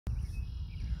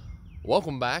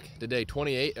Welcome back to day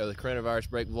 28 of the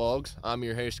Coronavirus Break Vlogs. I'm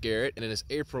your host Garrett, and it is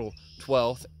April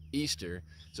 12th, Easter.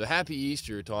 So happy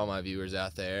Easter to all my viewers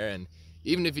out there, and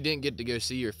even if you didn't get to go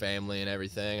see your family and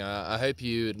everything, I hope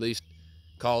you at least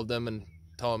called them and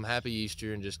told them happy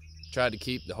Easter and just tried to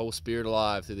keep the whole spirit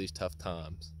alive through these tough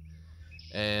times.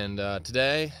 And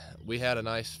today we had a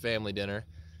nice family dinner,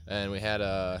 and we had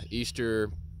a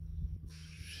Easter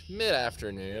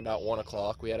mid-afternoon, about 1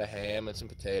 o'clock. We had a ham and some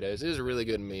potatoes. It was a really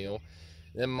good meal.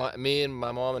 Then me and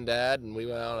my mom and dad, and we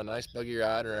went on a nice buggy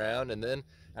ride around, and then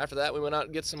after that we went out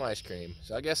and get some ice cream.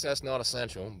 So I guess that's not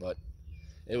essential, but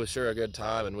it was sure a good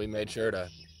time, and we made sure to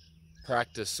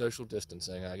practice social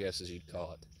distancing, I guess as you'd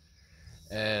call it.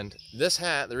 And this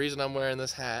hat, the reason I'm wearing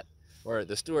this hat, or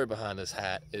the story behind this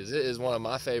hat, is it is one of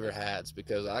my favorite hats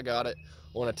because I got it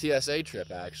on a TSA trip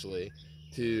actually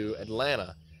to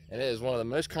Atlanta. And it is one of the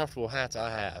most comfortable hats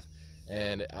I have,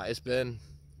 and it's been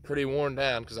pretty worn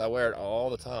down because I wear it all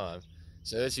the time,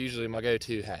 so it's usually my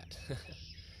go-to hat.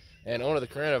 And on to the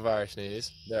coronavirus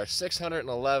news. There are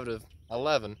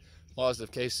 611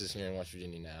 positive cases here in West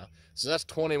Virginia now, so that's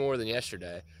 20 more than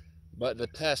yesterday, but the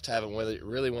tests haven't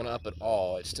really went up at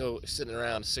all. It's still sitting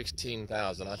around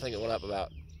 16,000. I think it went up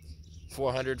about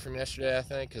 400 from yesterday, I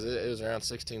think, because it was around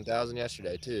 16,000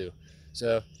 yesterday too,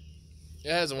 so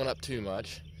it hasn't went up too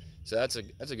much. So that's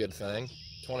a good thing.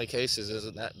 20 cases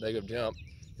isn't that big of a jump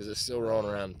because it's still rolling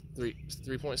around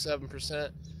 3.7%.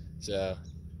 So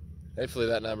hopefully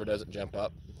that number doesn't jump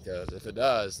up, because if it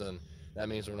does, then that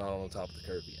means we're not on the top of the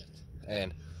curve yet.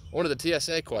 And on to the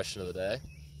TSA question of the day.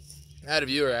 I had a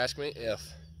viewer ask me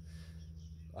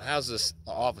how's this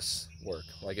office work?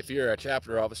 Like, if you're a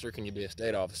chapter officer, can you be a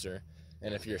state officer?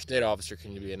 And if you're a state officer,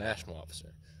 can you be a national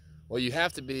officer? Well, you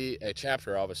have to be a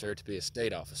chapter officer to be a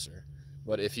state officer.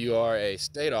 But if you are a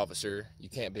state officer, you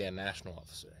can't be a national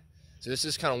officer. So this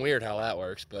is kind of weird how that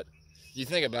works, but if you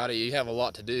think about it, you have a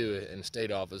lot to do in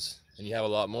state office, and you have a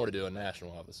lot more to do in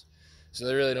national office. So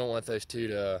they really don't want those two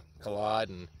to collide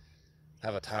and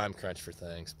have a time crunch for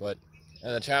things. But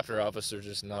in the chapter office, there's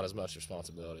just not as much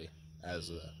responsibility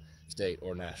as state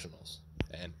or nationals.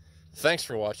 And thanks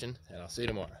for watching, and I'll see you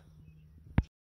tomorrow.